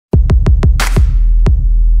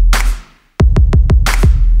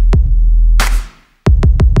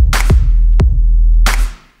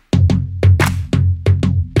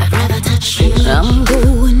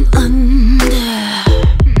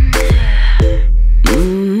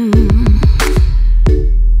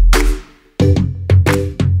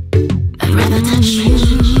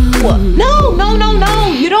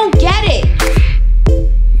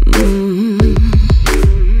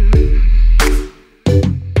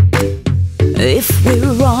If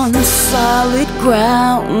we're on solid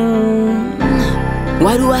ground,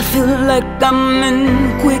 why do I feel like I'm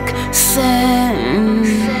in quicksand?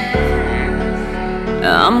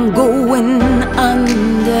 I'm going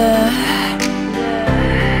under.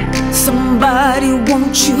 Somebody,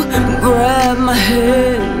 won't you grab my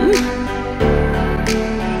hand?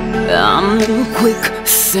 I'm in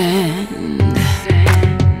quicksand.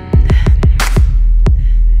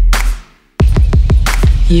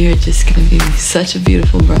 You're just gonna be such a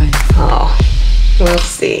beautiful bride. Oh, we'll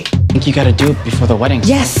see. I think you gotta do it before the wedding.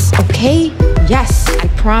 Yes, okay? Yes, I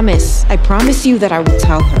promise. I promise you that I will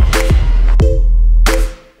tell her.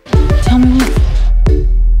 Tell me what?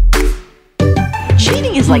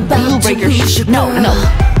 Cheating is like deal breaker. No.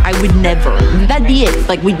 I would never. That'd be it.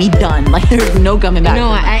 Like, we'd be done. Like, there's no coming back. No,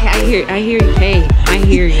 I hear you. Hey, I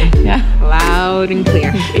hear you. Yeah. Loud and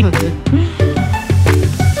clear.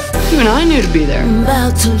 You and I knew to be there. I'm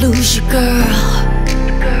about to lose you, girl.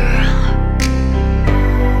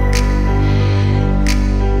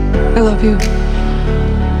 I love you.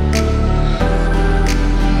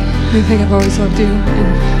 I think I've always loved you,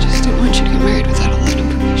 and I just didn't want you to get married without all that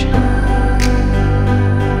information.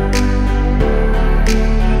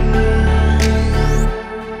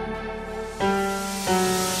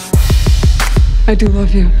 I do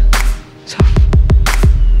love you, so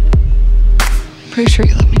pretty sure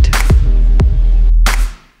you love me.